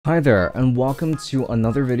Hi there, and welcome to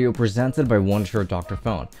another video presented by Dr.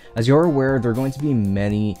 Phone. As you're aware, there are going to be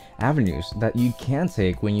many avenues that you can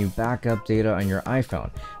take when you back up data on your iPhone.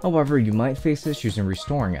 However, you might face issues in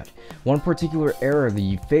restoring it. One particular error that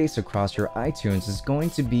you face across your iTunes is going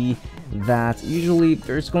to be that usually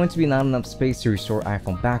there's going to be not enough space to restore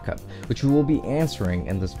iPhone backup, which we will be answering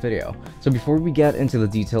in this video. So before we get into the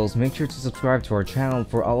details, make sure to subscribe to our channel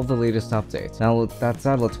for all of the latest updates. Now with that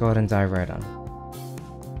said, let's go ahead and dive right in.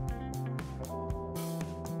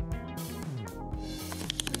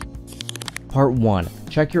 Part 1.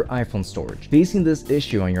 Check your iPhone storage. Facing this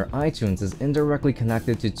issue on your iTunes is indirectly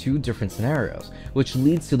connected to two different scenarios, which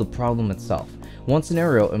leads to the problem itself. One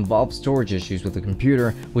scenario involves storage issues with the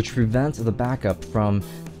computer, which prevents the backup from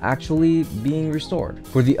actually being restored.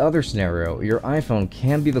 For the other scenario, your iPhone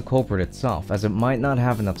can be the culprit itself, as it might not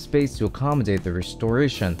have enough space to accommodate the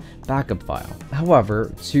restoration backup file.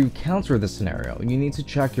 However, to counter this scenario, you need to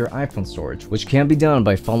check your iPhone storage, which can be done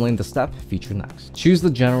by following the step featured next. Choose the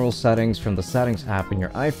general settings from the settings app in your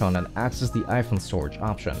iPhone and access the iPhone storage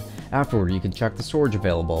option. Afterward, you can check the storage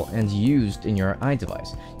available and used in your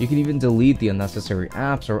iDevice. You can even delete the unnecessary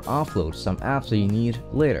apps or offload some apps that you need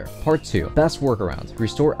later. Part 2. Best workaround.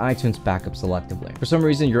 Restore iTunes backup selectively. For some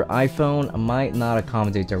reason, your iPhone might not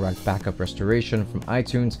accommodate direct backup restoration from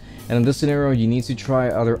iTunes, and in this scenario, you need to try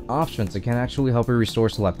other options that can actually help you restore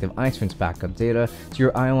selective iTunes backup data to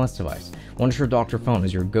your iOS device. Dr. Phone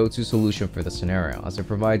is your go-to solution for this scenario, as it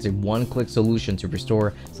provides a one-click solution to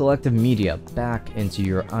restore selective media back into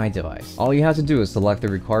your iDevice. All you have to do is select the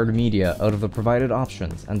required media out of the provided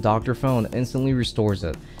options, and Dr. Phone instantly restores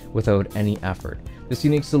it without any effort. This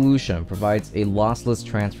unique solution provides a lossless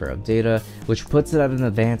transfer of data, which puts it at an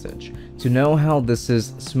advantage. To know how this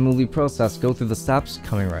is smoothly processed, go through the steps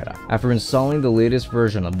coming right up. After installing the latest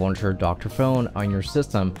version of Dr. Phone on your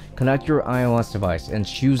system, connect your iOS device and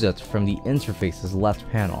choose it from the interface's left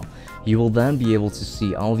panel. You will then be able to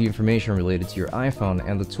see all the information related to your iPhone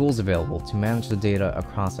and the tools available to manage the data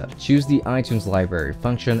across it. Choose the iTunes library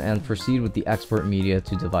function and proceed with the export media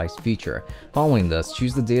to device feature. Following this,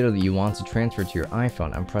 choose the data that you want to transfer to your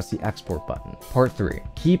iPhone and press the export button. Part 3.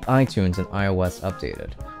 Keep iTunes and iOS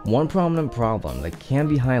updated. One prominent problem that can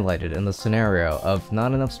be highlighted in the scenario of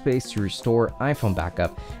not enough space to restore iPhone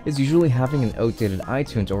backup is usually having an outdated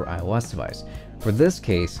iTunes or iOS device. For this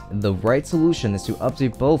case, the right solution is to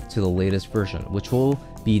update both to the latest version, which will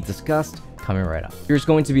be discussed coming right up. Here's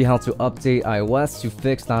going to be how to update iOS to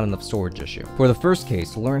fix not enough storage issue. For the first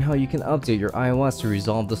case, learn how you can update your iOS to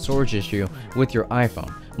resolve the storage issue with your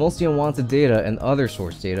iPhone. Most unwanted data and other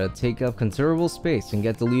source data take up considerable space and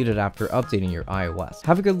get deleted after updating your iOS.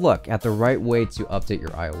 Have a good look at the right way to update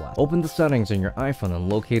your iOS. Open the settings on your iPhone and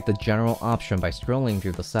locate the general option by scrolling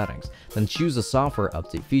through the settings. Then choose the software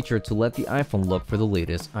update feature to let the iPhone look for the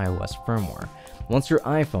latest iOS firmware. Once your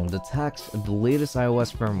iPhone detects the latest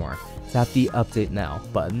iOS firmware, tap the Update Now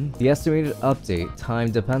button. The estimated update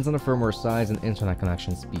time depends on the firmware size and internet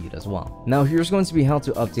connection speed as well. Now here's going to be how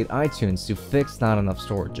to update iTunes to fix not enough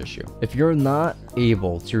storage issue. If you're not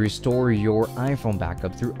able to restore your iPhone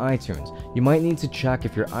backup through iTunes, you might need to check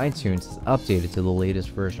if your iTunes is updated to the latest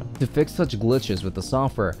version. To fix such glitches with the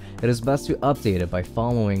software, it is best to update it by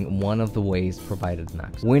following one of the ways provided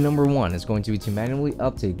next. Way number 1 is going to be to manually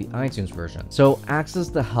update the iTunes version. So access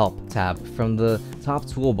the Help tab from the top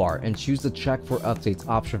toolbar and choose the Check for Updates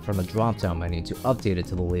option from the drop-down menu to update it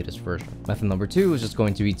to the latest version. Method number 2 is just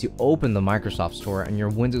going to be to open the Microsoft Store on your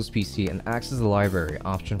Windows PC and access the library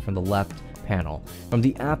option from the left panel. From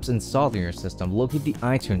the apps installed in your system, locate the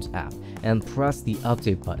iTunes app and press the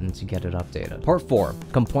update button to get it updated. Part 4.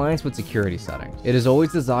 Compliance with security settings. It is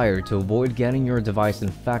always desired to avoid getting your device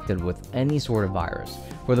infected with any sort of virus.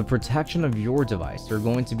 For the protection of your device, there are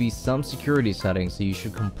going to be some security settings that you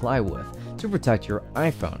should comply with to protect your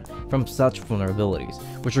iPhone from such vulnerabilities,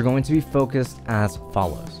 which are going to be focused as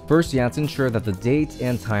follows. First, you have to ensure that the date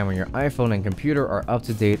and time on your iPhone and computer are up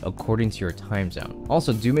to date according to your time zone.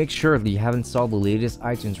 Also, do make sure that you have installed the latest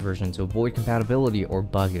iTunes version to avoid compatibility or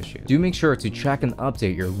bug issues. Do make sure to check and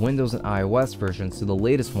update your Windows and iOS versions to the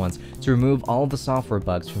latest ones to remove all of the software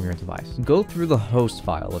bugs from your device. Go through the host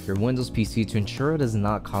file of your Windows PC to ensure it is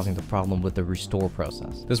not causing the problem with the restore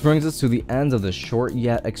process. This brings us to the end of this short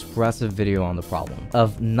yet expressive video on the problem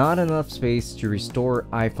of not enough space to restore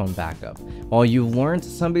iPhone backup. While you've learned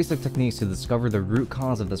some basic techniques to discover the root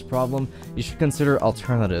cause of this problem, you should consider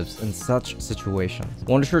alternatives in such situations.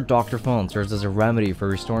 Dr. Phone serves as a remedy for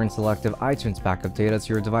restoring selective iTunes backup data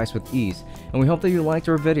to your device with ease, and we hope that you liked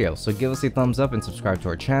our video, so give us a thumbs up and subscribe to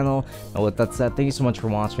our channel. And with that said, thank you so much for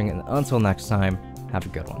watching, and until next time, have a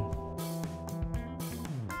good one.